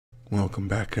Welcome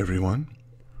back, everyone.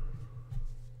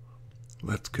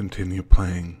 Let's continue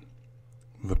playing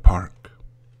The Park.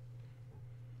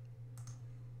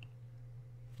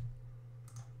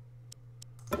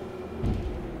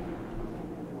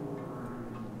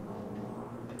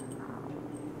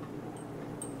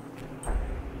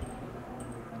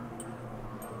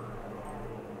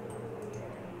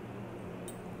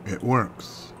 It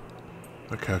works.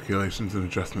 The calculations and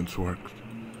adjustments worked.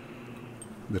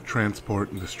 The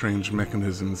transport and the strange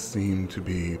mechanisms seem to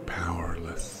be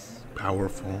powerless.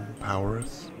 Powerful?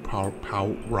 Powerous?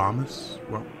 Ramus?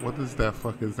 What is that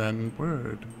fuck is that in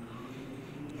word?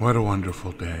 What a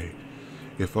wonderful day.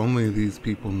 If only these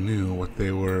people knew what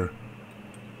they were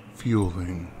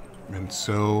fueling. And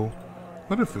so,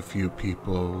 what if a few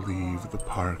people leave the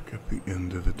park at the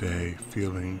end of the day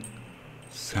feeling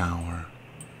sour?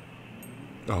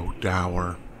 Oh,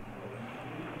 dour.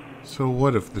 So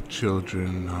what if the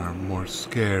children are more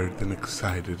scared than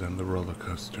excited on the roller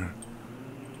coaster?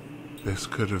 This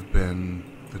could have been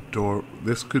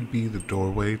this could be the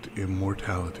doorway to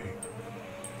immortality.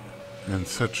 And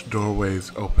such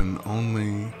doorways open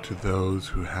only to those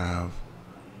who have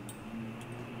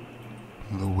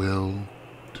the will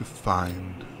to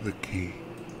find the key.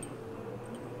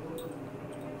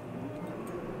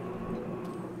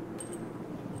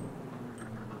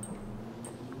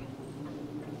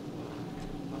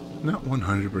 Not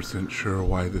 100% sure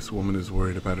why this woman is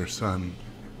worried about her son.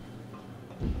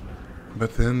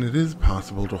 But then it is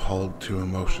possible to hold two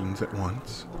emotions at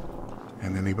once.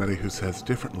 And anybody who says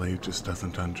differently just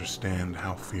doesn't understand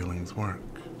how feelings work.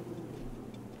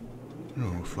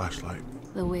 Oh, flashlight.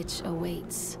 The witch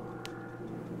awaits.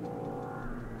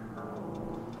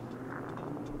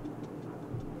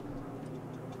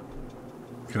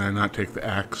 Can I not take the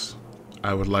axe?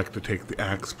 I would like to take the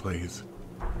axe, please.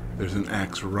 There's an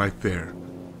axe right there.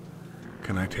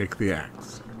 Can I take the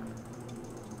axe?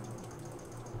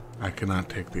 I cannot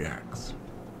take the axe.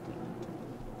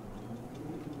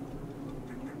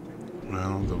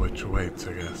 Well, the witch awaits,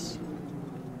 I guess.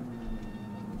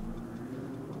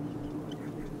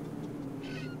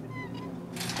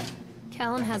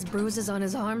 Callum has bruises on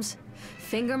his arms,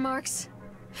 finger marks.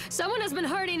 Someone has been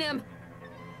hurting him!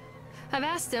 I've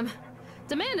asked him,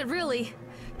 demanded really,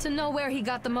 to know where he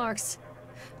got the marks.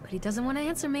 But he doesn't want to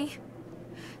answer me.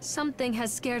 Something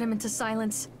has scared him into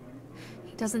silence.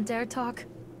 He doesn't dare talk.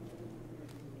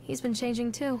 He's been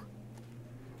changing too.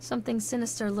 Something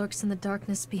sinister lurks in the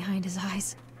darkness behind his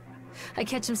eyes. I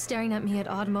catch him staring at me at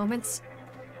odd moments.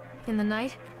 In the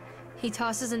night, he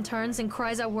tosses and turns and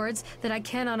cries out words that I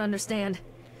cannot understand.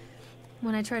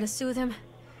 When I try to soothe him,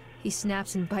 he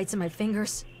snaps and bites at my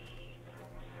fingers.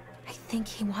 I think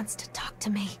he wants to talk to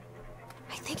me.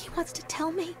 I think he wants to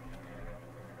tell me.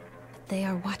 But they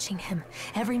are watching him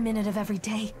every minute of every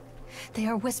day. They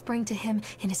are whispering to him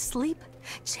in his sleep,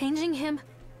 changing him.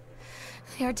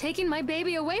 They are taking my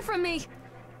baby away from me.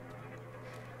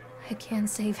 I can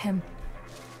save him.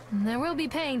 There will be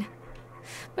pain.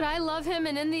 But I love him,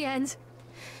 and in the end,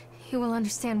 he will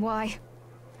understand why.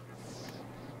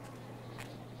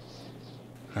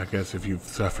 I guess if you've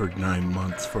suffered 9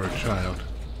 months for a child,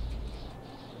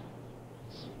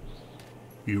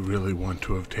 you really want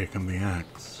to have taken the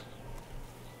axe.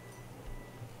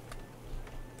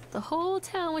 The whole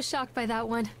town was shocked by that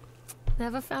one.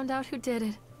 Never found out who did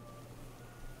it.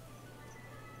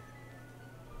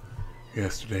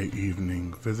 Yesterday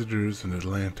evening, visitors in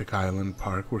Atlantic Island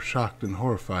Park were shocked and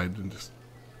horrified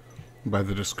by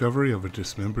the discovery of a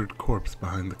dismembered corpse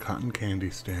behind the cotton candy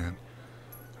stand.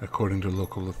 According to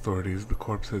local authorities, the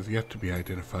corpse has yet to be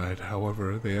identified.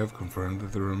 However, they have confirmed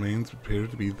that the remains appear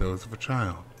to be those of a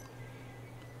child.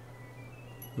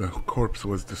 The corpse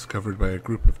was discovered by a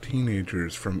group of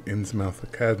teenagers from Innsmouth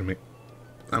Academy.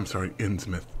 I'm sorry,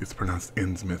 Innsmouth. It's pronounced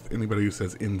Innsmouth. Anybody who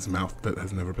says Innsmouth that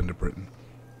has never been to Britain.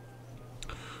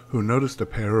 Who noticed a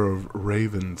pair of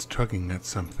ravens tugging at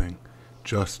something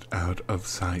just out of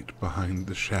sight behind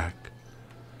the shack.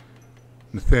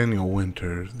 Nathaniel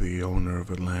Winter, the owner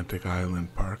of Atlantic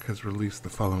Island Park, has released the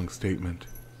following statement.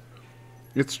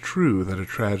 It's true that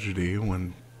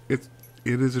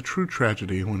it is a true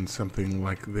tragedy when something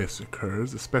like this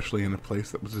occurs, especially in a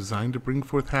place that was designed to bring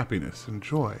forth happiness and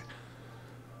joy.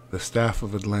 The staff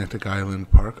of Atlantic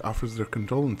Island Park offers their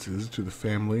condolences to the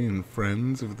family and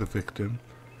friends of the victim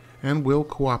and will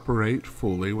cooperate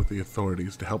fully with the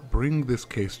authorities to help bring this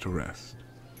case to rest.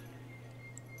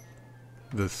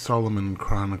 The Solomon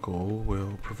Chronicle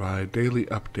will provide daily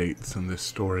updates on this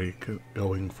story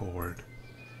going forward.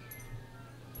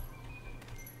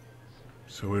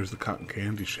 So where's the cotton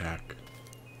candy shack?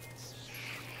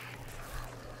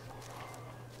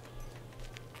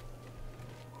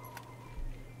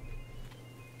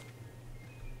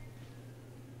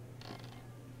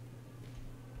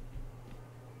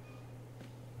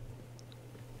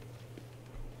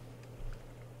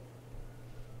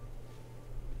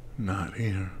 Not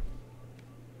here.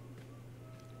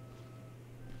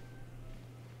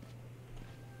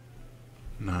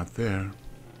 Not there.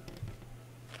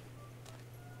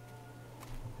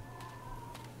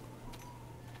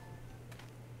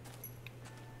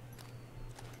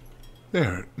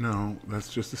 There. No,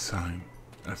 that's just a sign.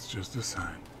 That's just a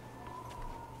sign.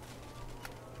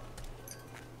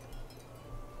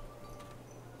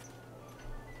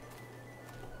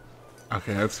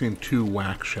 Okay, I've seen 2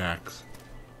 whack shacks.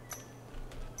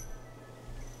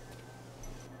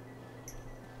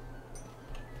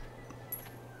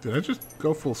 Did I just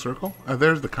go full circle?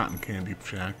 There's the cotton candy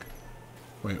shack.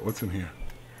 Wait, what's in here?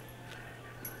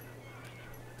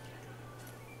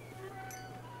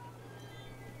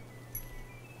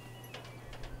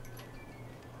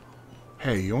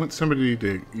 Hey, you want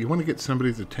to get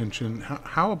somebody's attention?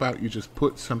 How about you just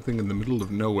put something in the middle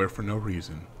of nowhere for no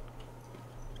reason?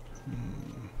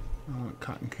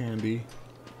 Cotton candy.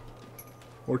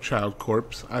 Or child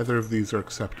corpse. Either of these are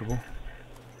acceptable.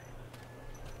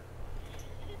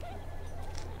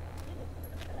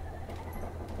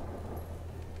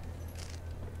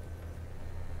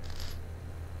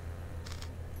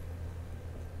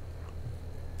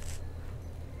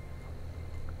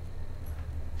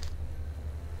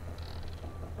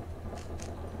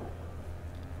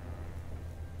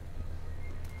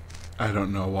 I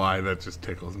don't know why, that just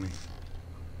tickles me.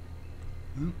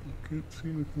 Oh, I can't see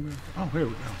anything there. Oh, here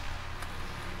we go.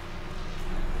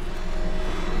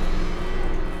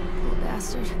 Little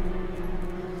bastard.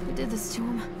 Who did this to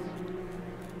him?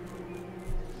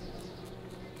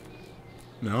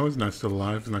 No, he's not still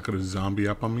alive. He's not going to zombie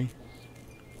up on me.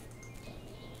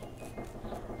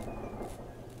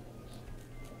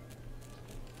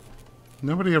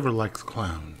 Nobody ever likes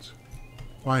clowns.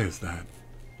 Why is that?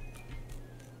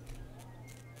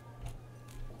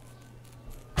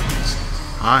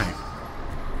 Hi.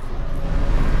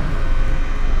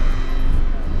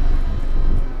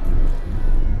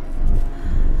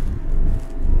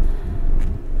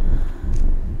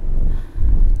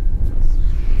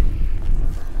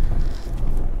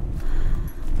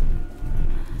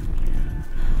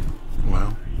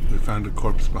 Well, we found a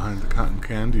corpse behind the cotton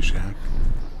candy shack.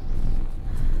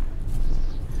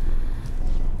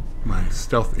 My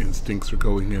stealth instincts are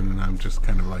going in and I'm just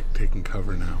kind of like taking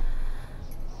cover now.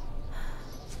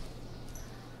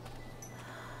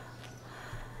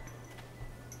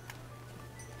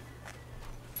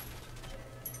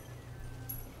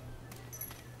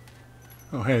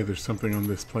 Oh hey, there's something on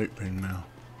this plate thing now.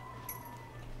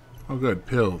 Oh good,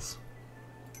 pills.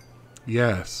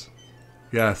 Yes.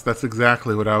 Yes, that's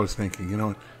exactly what I was thinking. You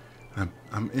know,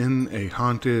 I'm in a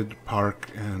haunted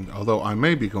park, and although I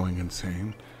may be going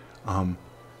insane,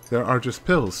 there are just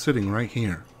pills sitting right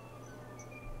here.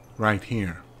 Right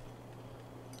here.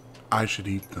 I should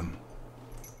eat them.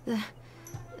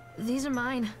 These are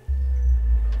mine.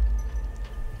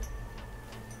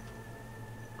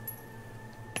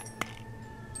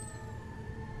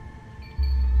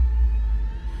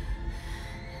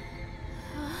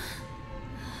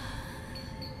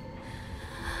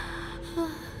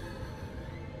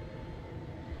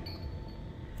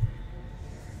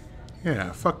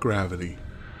 Yeah, fuck gravity.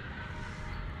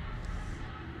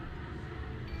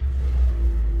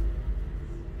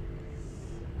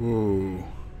 Whoa.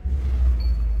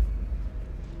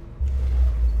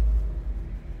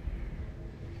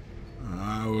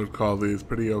 I would call these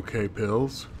pretty okay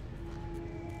pills.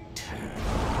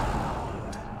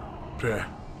 Yeah.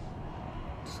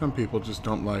 Some people just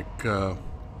don't like,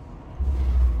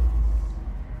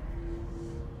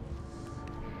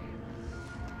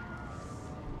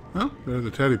 Oh, there are the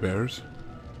teddy bears.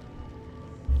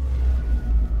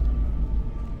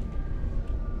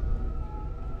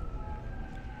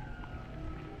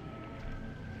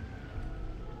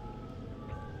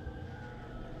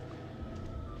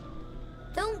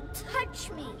 Don't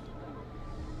touch me.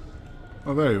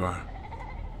 Oh, there you are.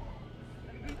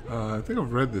 I think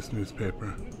I've read this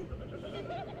newspaper.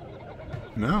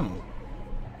 No.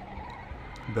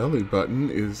 Belly button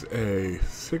is a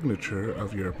signature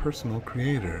of your personal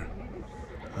creator.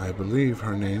 I believe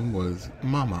her name was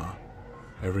Mama.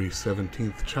 Every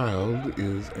 17th child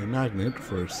is a magnet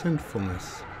for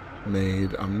sinfulness,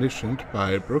 made omniscient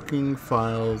by broken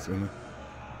files in...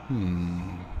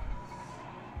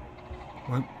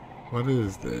 What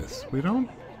is this? We don't...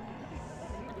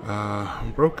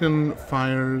 broken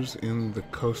fires in the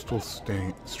coastal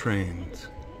strains.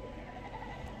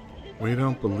 We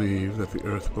don't believe that the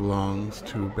earth belongs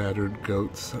to battered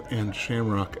goats and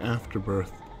shamrock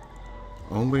afterbirth.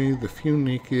 Only the few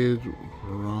naked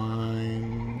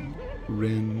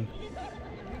Rin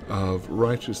of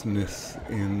righteousness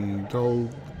in dull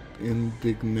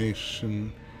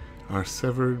indignation are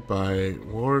severed by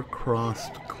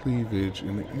war-crossed cleavage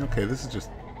in the... Okay, this is just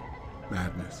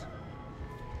madness.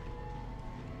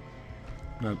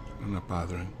 I'm not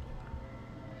bothering.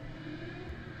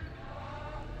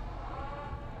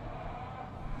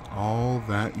 All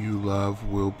that you love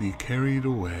will be carried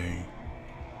away.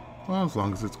 Well, as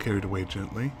long as it's carried away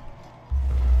gently.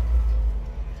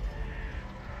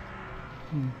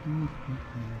 I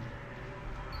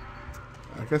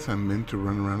guess I'm meant to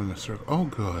run around in a circle. Oh,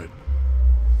 good.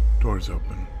 Door's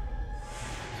open.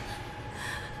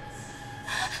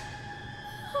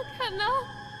 Oh, God, no.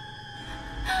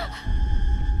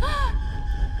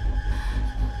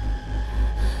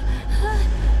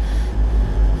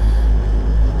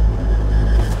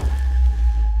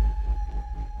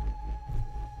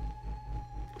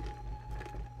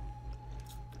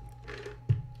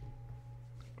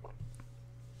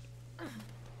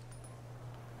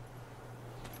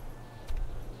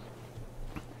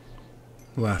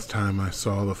 Last time I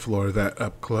saw the floor that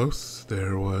up close,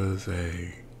 there was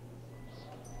a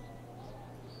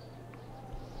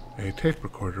tape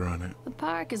recorder on it. The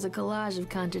park is a collage of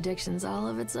contradictions all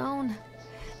of its own.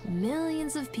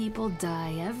 Millions of people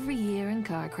die every year in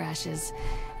car crashes,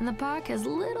 and the park has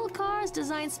little cars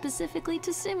designed specifically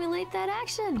to simulate that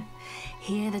action.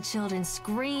 Hear the children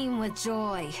scream with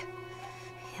joy.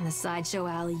 In the sideshow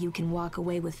alley, you can walk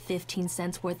away with 15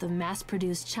 cents worth of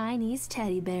mass-produced Chinese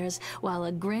teddy bears, while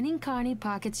a grinning carny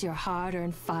pockets your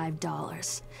hard-earned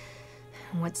 $5.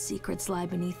 What secrets lie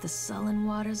beneath the sullen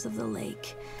waters of the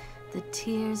lake? The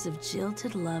tears of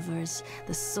jilted lovers,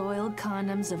 the soiled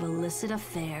condoms of illicit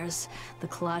affairs, the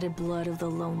clotted blood of the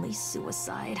lonely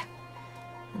suicide.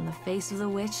 And the face of the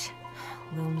witch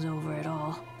looms over it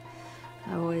all.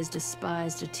 I always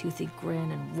despised her toothy grin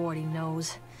and warty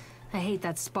nose. I hate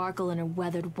that sparkle in her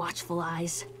weathered, watchful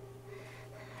eyes.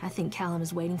 I think Callum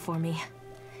is waiting for me.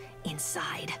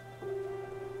 Inside.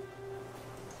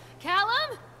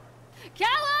 Callum?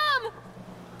 Callum!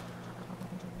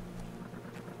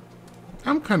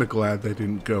 I'm kind of glad they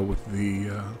didn't go with the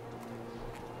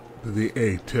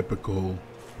atypical,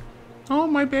 oh,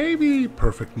 my baby,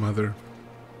 perfect mother.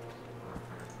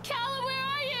 Callum, where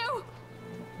are you?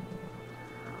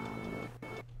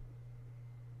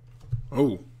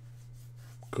 Oh,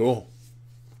 cool.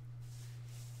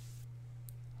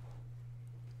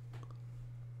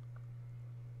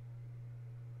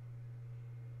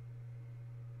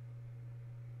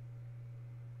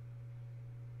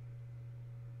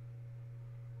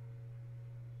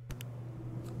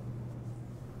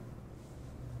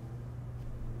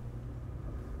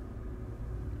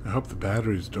 I hope the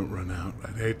batteries don't run out.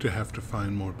 I'd hate to have to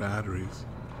find more batteries.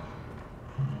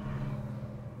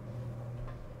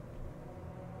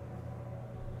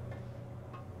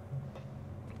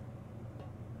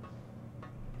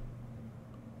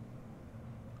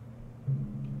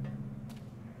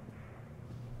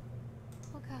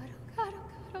 Oh God, oh God,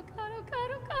 oh God, oh God, oh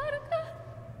God, oh God, oh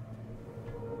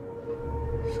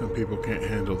God. Some people can't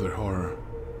handle their horror.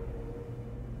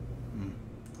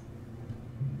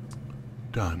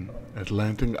 Done.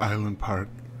 Atlantic Island Park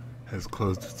has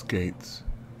closed its gates.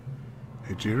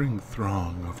 A jeering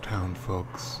throng of town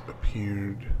folks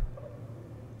appeared.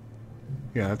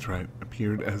 Yeah, that's right.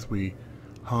 Appeared as we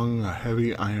hung a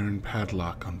heavy iron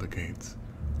padlock on the gates.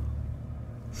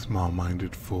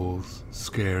 Small-minded fools,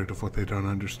 scared of what they don't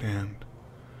understand.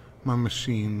 My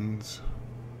machines.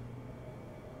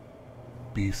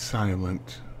 Be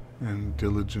silent and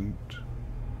diligent,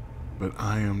 but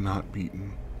I am not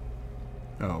beaten.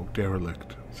 Oh,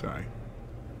 derelict. Sorry.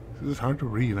 This is hard to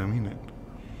read, I mean it.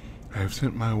 I have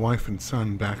sent my wife and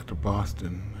son back to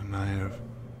Boston, and I have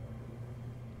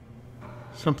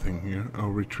something here. Oh,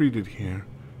 retreated here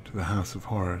to the House of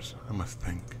Horrors, I must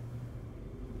think.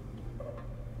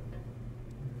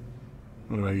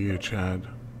 What about you, Chad?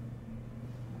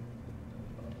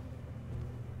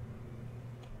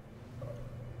 Oh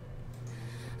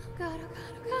God, oh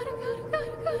God, oh God, oh God, oh God,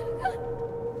 oh God, oh God.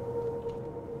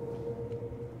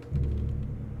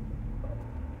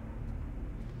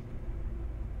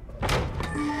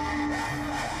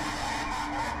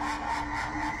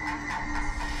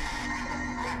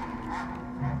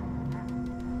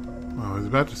 Well, I was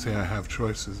about to say I have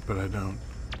choices, but I don't.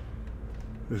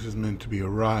 This is meant to be a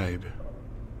ride.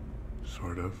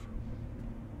 Sort of.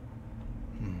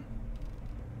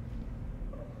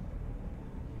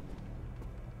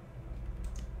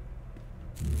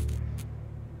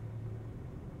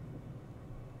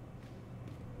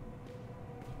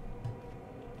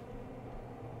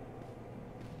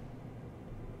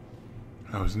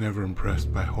 I was never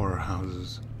impressed by horror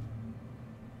houses.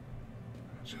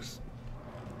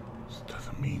 This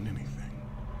doesn't mean anything.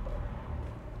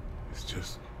 It's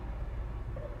just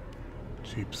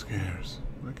cheap scares.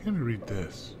 Why can't I read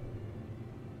this?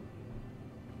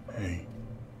 Hey.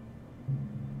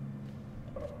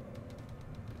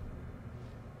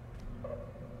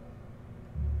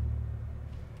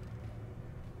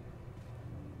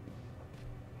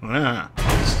 Ah.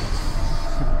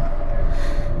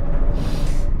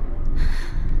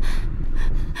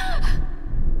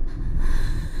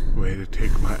 Way to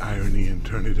take my irony and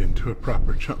turn it into a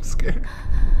proper jump scare.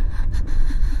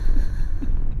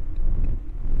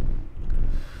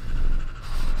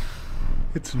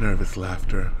 It's nervous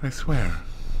laughter, I swear.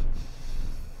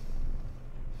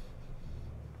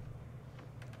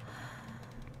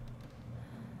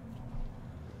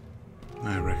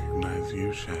 I recognize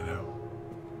you, Shadow.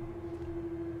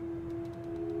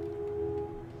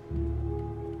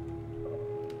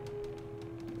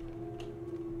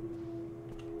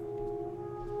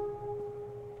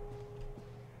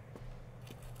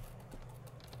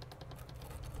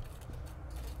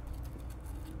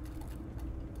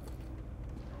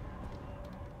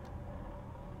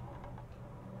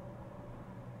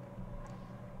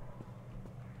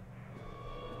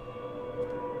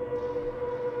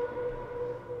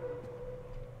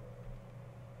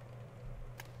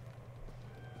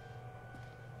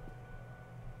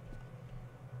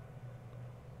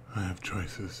 I have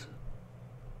choices.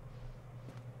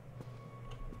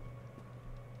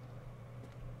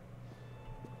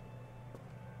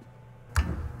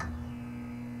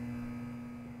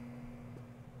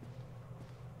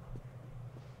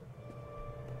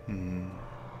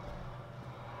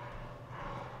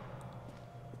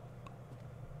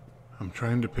 I'm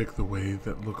trying to pick the way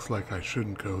that looks like I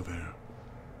shouldn't go there.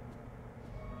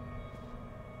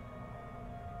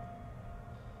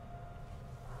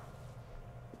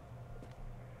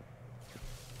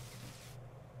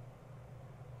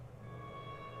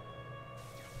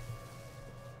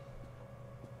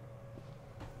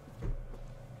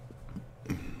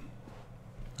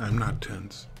 I'm not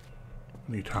tense.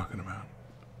 What are you talking about?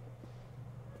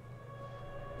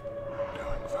 I'm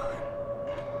doing fine.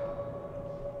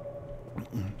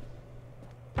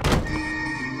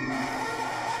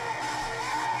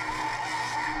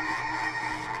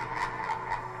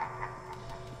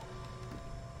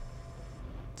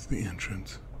 It's the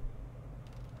entrance.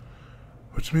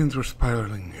 Which means we're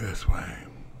spiraling this way.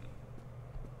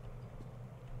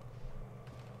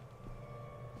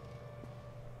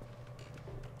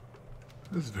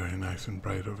 This is very nice and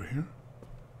bright over here.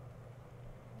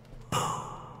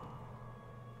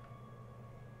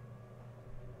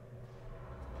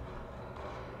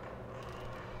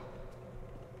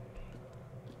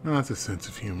 No, that's a sense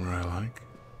of humor I like.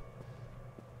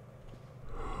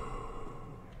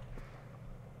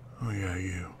 Oh yeah,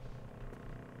 you.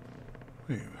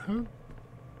 Wait, how?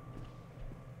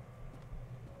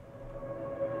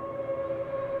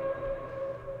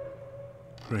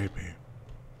 Rapey.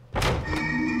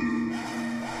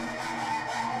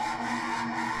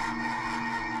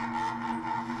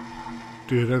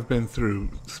 Dude, I've been through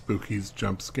Spooky's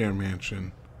Jump Scare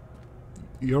Mansion.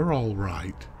 You're all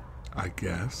right, I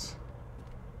guess.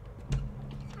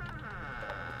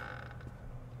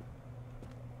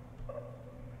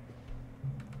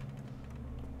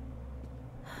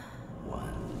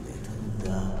 One little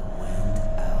duck went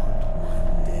out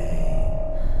one day.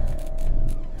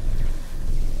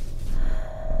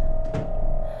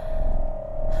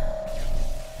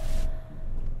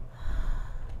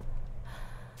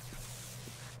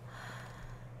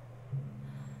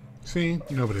 See,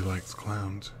 nobody likes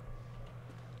clowns.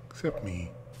 Except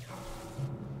me.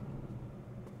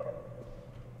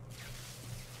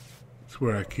 It's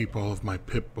where I keep all of my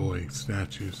Pip-Boy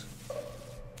statues.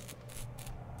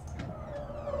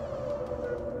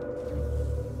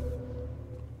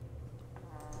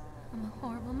 I'm a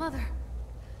horrible mother.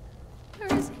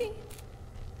 Where is he?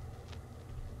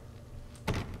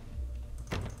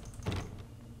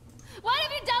 What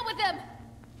have you done with him?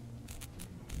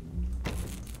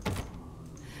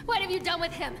 What have you done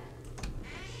with him?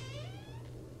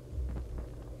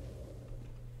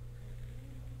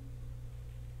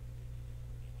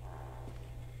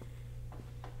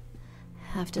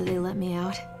 After they let me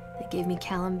out, they gave me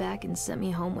Callum back and sent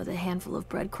me home with a handful of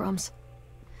breadcrumbs.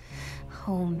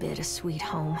 Home, bittersweet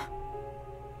home.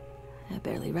 I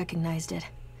barely recognized it.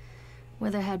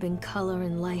 Where there had been color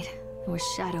and light, there were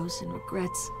shadows and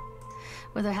regrets.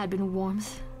 Where there had been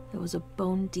warmth, there was a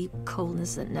bone-deep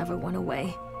coldness that never went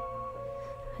away.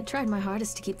 I tried my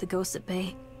hardest to keep the ghosts at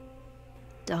bay.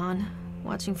 Don,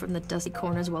 watching from the dusty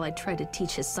corners while I tried to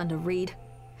teach his son to read.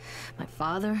 My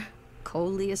father,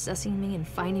 coldly assessing me and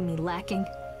finding me lacking.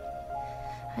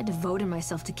 I devoted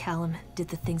myself to Callum, did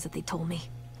the things that they told me.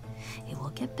 It will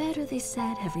get better, they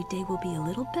said. Every day will be a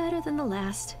little better than the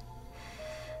last.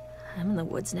 I'm in the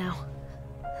woods now,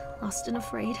 lost and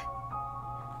afraid.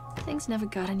 Things never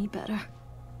got any better.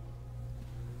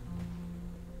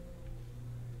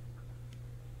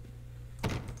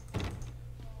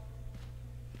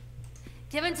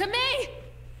 Given to me!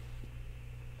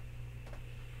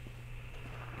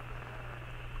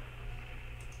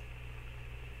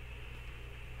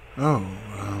 Oh,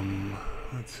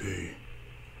 let's see.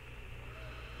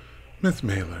 Miss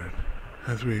Maylard,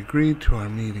 as we agreed to our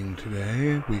meeting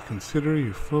today, we consider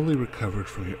you fully recovered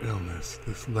from your illness.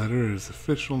 This letter is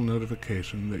official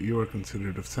notification that you are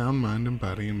considered of sound mind and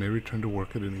body and may return to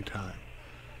work at any time.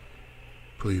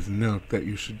 Please note that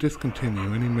you should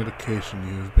discontinue any medication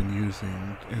you have been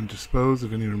using and dispose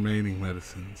of any remaining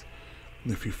medicines.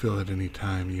 If you feel at any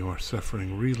time you are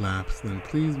suffering relapse, then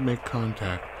please make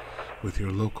contact with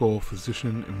your local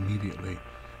physician immediately.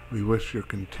 We wish your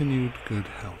continued good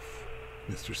health.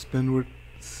 Mr. Spenward,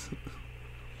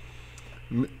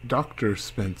 Dr.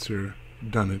 Spencer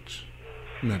Dunwich,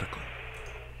 Medical.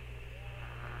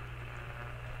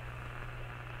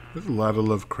 There's a lot of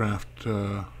Lovecraft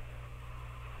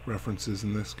references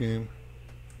in this game.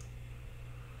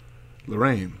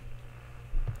 Lorraine,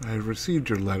 I have received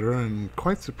your letter and am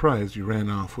quite surprised you ran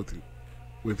off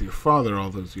with your father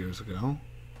all those years ago.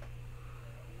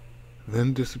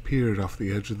 Then disappeared off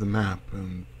the edge of the map,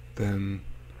 and then,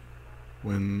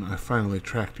 when I finally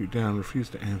tracked you down,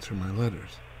 refused to answer my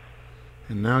letters.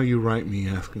 And now you write me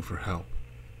asking for help.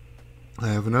 I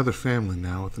have another family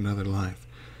now with another life.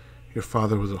 Your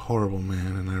father was a horrible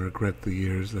man, and I regret the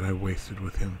years that I wasted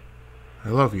with him. I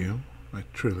love you, I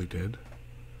truly did.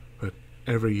 But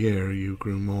every year you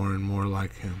grew more and more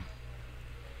like him.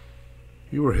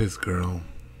 You were his girl,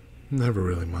 never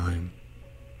really mine.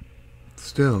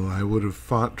 Still, I would have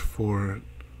fought for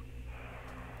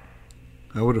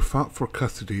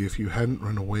custody if you hadn't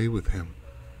run away with him.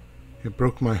 It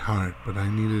broke my heart, but I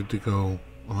needed to go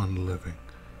on living.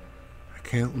 I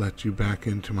can't let you back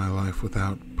into my life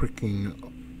without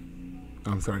picking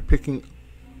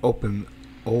open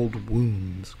old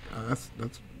wounds. That's a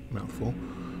mouthful.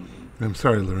 I'm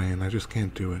sorry, Lorraine, I just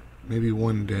can't do it. Maybe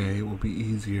one day it will be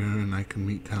easier and I can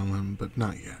meet Callum, but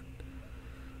not yet.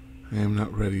 I am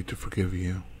not ready to forgive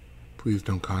you. Please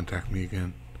don't contact me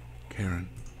again. Karen.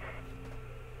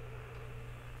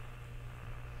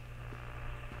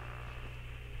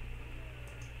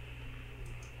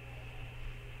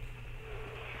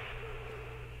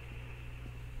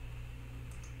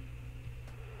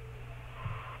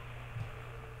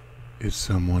 Is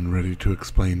someone ready to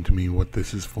explain to me what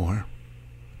this is for?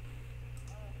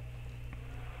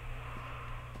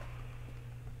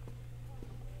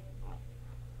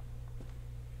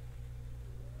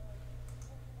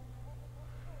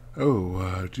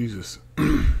 Oh, Jesus.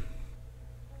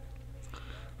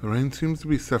 Lorraine seems to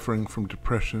be suffering from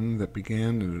depression that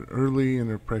began early in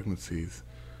her pregnancies.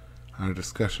 Our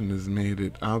discussion has made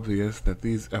it obvious that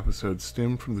these episodes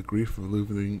stem from the grief of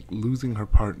losing her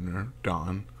partner,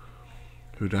 Dawn,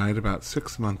 who died about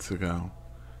 6 months ago.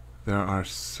 There are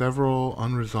several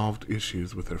unresolved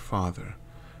issues with her father.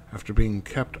 After being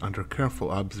kept under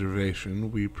careful observation,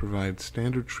 we provide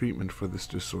standard treatment for this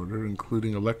disorder,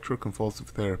 including electroconvulsive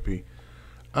therapy.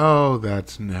 Oh,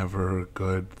 that's never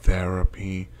good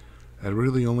therapy. That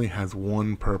really only has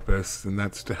one purpose, and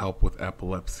that's to help with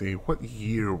epilepsy. What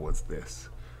year was this?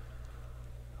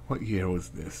 What year was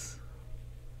this?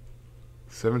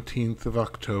 17th of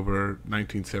October,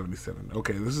 1977.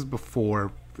 Okay, this is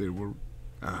before they were...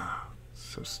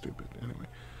 so stupid. Anyway.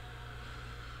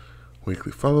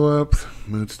 Weekly follow-ups,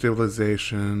 mood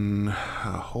stabilization,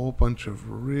 a whole bunch of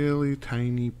really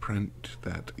tiny print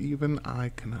that even I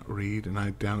cannot read, and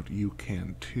I doubt you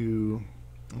can too.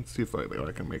 Let's see if I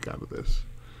can make out of this.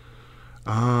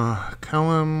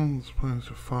 Callum, plans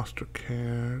for foster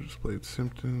care, displayed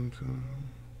symptoms.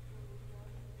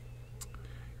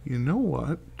 You know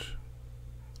what?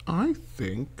 I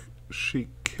think she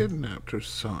kidnapped her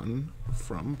son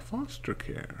from foster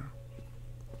care.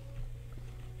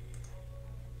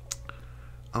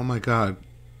 Oh my God,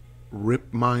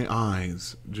 rip my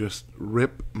eyes, just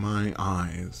rip my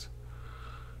eyes.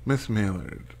 Miss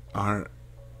Maylard, our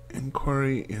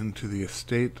inquiry into the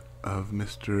estate of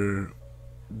Mr.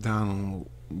 Donald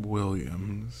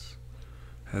Williams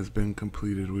has been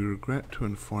completed. We regret to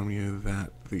inform you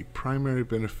that the primary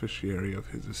beneficiary of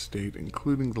his estate,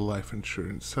 including the life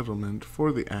insurance settlement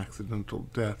for the accidental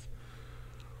death,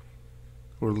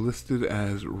 were listed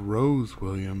as Rose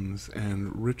Williams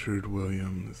and Richard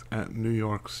Williams at New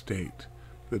York State,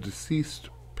 the deceased's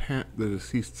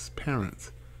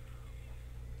parents.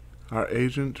 Our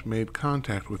agent made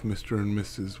contact with Mr. and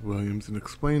Mrs. Williams and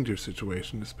explained your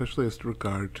situation, especially as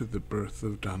regard to the birth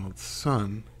of Donald's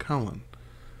son, Cullen.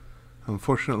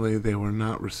 Unfortunately, they were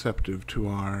not receptive to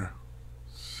our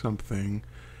something,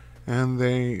 and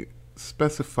they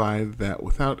specified that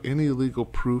without any legal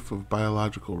proof of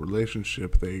biological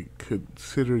relationship, they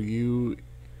consider you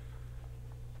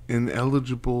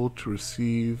ineligible to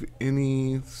receive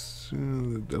any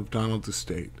of Donald's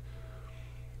estate.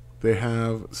 They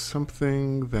have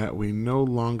something that we no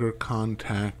longer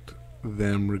contact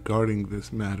them regarding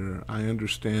this matter. I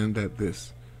understand that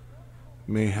this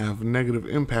may have negative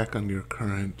impact on your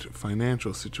current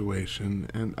financial situation,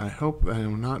 and I hope I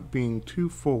am not being too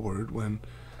forward when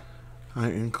I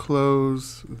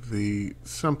enclose the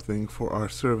something for our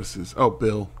services. Oh,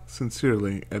 Bill,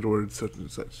 sincerely, Edward such and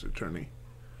such attorney.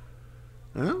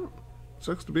 Well,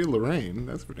 sucks to be Lorraine,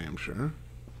 that's for damn sure.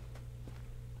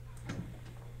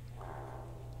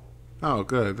 Oh,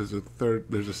 good. There's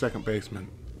a second baseman.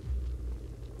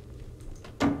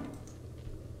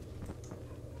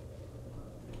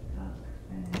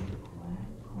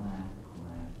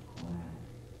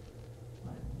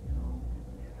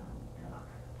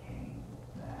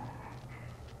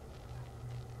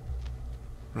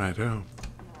 Righto.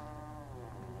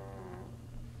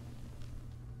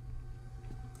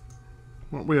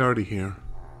 Weren't we already here?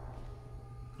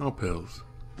 Oh, pills.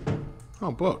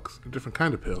 Oh, books. A different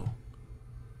kind of pill.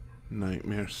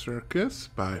 Nightmare Circus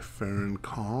by Farron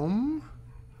Calm.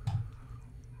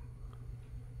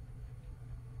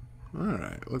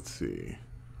 Alright, let's see.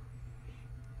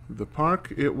 The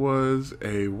park, it was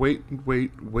a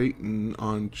waitin'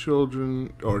 on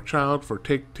children or child for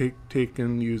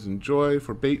taken, using joy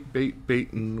for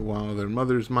baitin' while their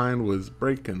mother's mind was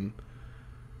breaking.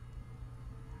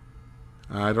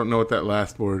 I don't know what that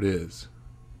last word is.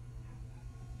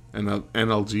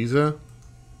 Analgesia?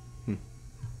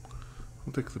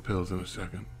 I'll take the pills in a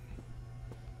second.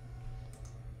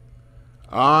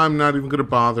 I'm not even going to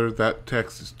bother. That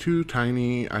text is too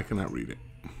tiny. I cannot read it.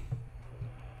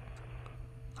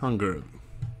 Hunger.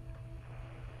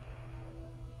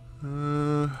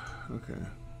 Okay.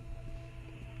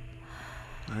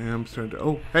 I am starting to...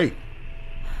 Oh, hey!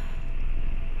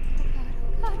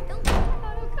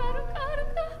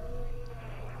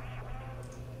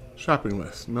 Shopping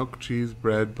list. Milk, cheese,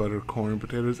 bread, butter, corn,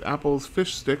 potatoes, apples,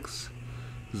 fish sticks,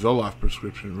 Zoloft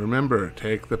prescription. Remember,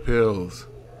 take the pills.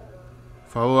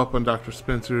 Follow up on Dr.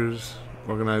 Spencer's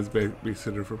organized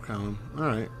babysitter for Callum.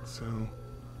 Alright, so...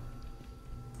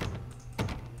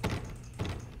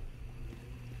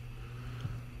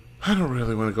 I don't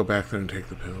really want to go back there and take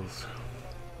the pills.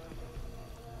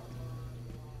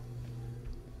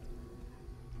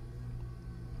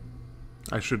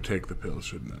 I should take the pills,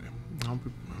 shouldn't I? I'll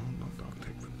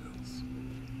take the pills.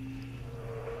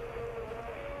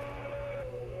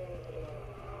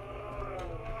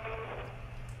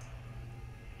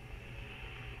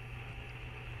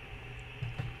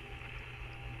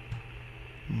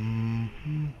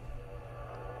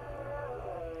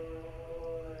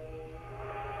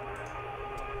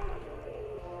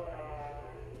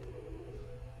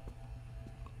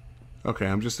 Okay,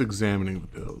 I'm just examining the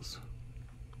pills.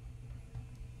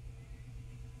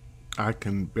 I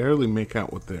can barely make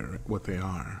out what they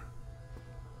are.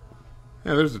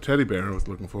 Yeah, there's the teddy bear I was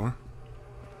looking for.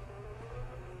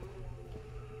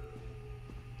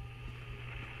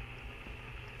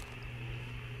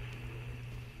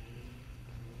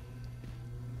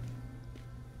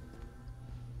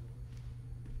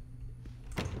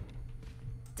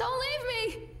 Don't leave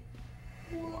me!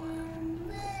 One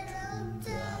little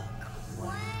duck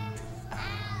went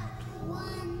out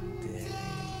one day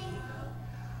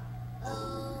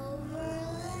over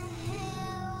the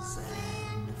hills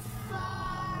and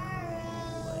far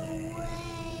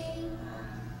away.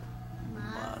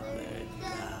 Mother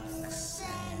duck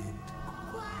said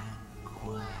quack,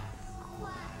 quack,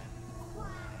 quack,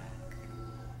 quack.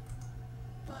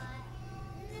 But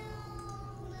no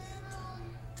little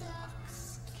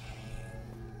ducks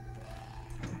came back.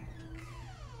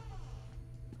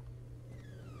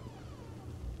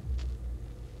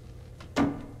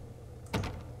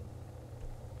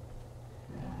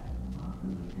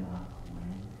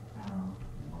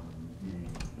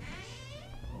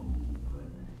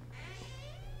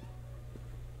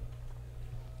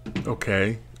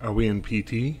 Okay, are we in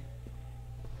PT?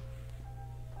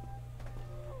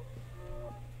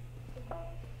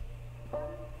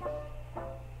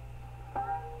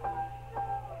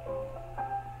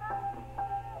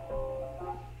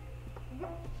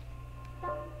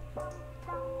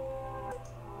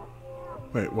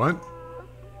 Wait, what?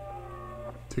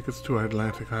 Tickets to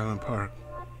Atlantic Island Park.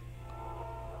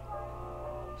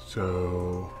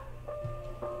 So,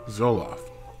 Zoloft.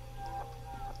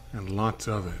 And lots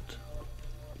of it.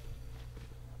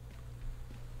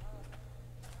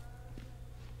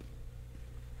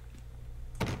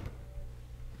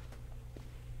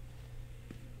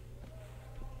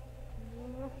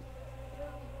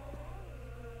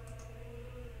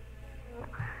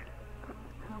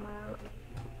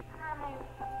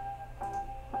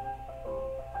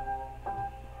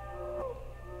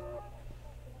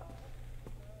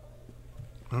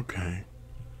 Okay.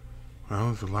 Well,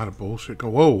 there's a lot of bullshit go.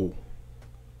 Whoa!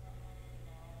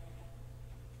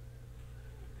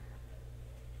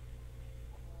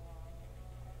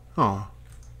 Aw.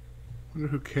 Wonder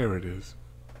who Carrot is.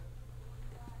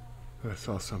 I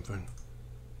saw something.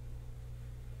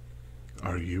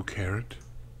 Are you Carrot?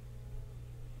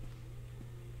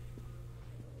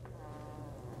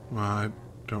 Well, I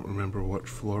don't remember what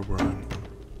floor we're on.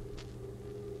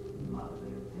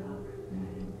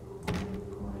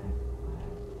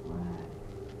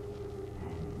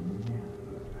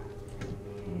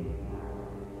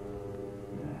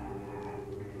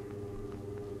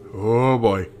 Oh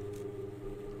boy.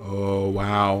 Oh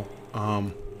wow.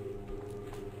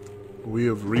 We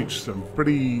have reached some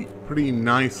pretty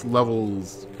nice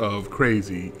levels of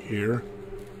crazy here.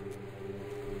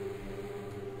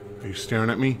 Are you staring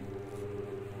at me?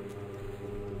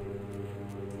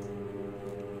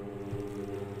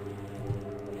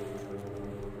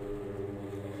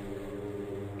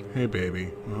 Hey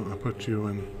baby. Well, I put you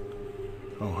in.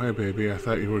 Oh, hey baby. I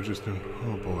thought you were just in.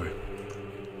 Oh boy.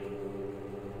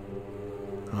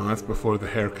 Oh, that's before the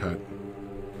haircut.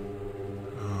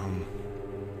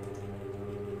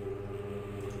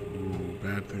 Ooh,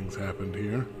 bad things happened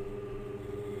here.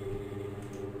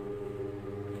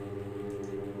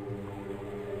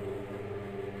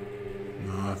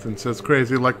 Nothing says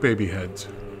crazy like baby heads.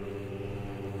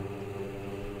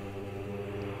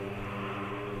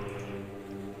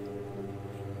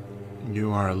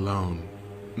 You are alone.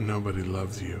 Nobody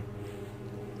loves you.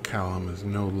 Callum is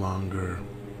no longer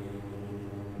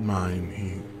mine.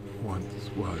 He once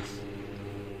was.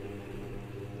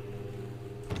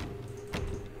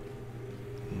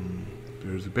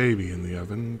 There's a baby in the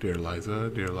oven. Dear Liza,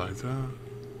 dear Liza.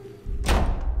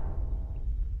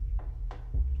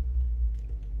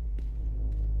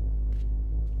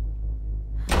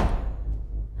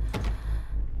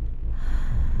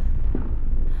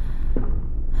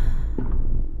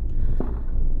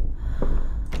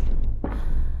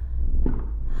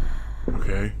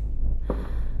 Okay.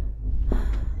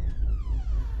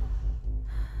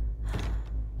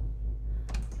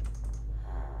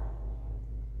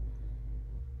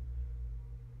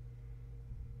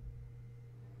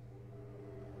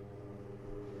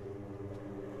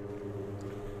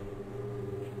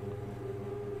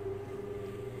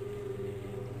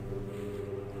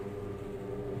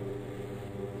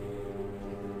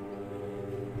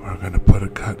 We're gonna put a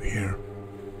cut here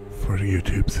for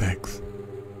YouTube 6.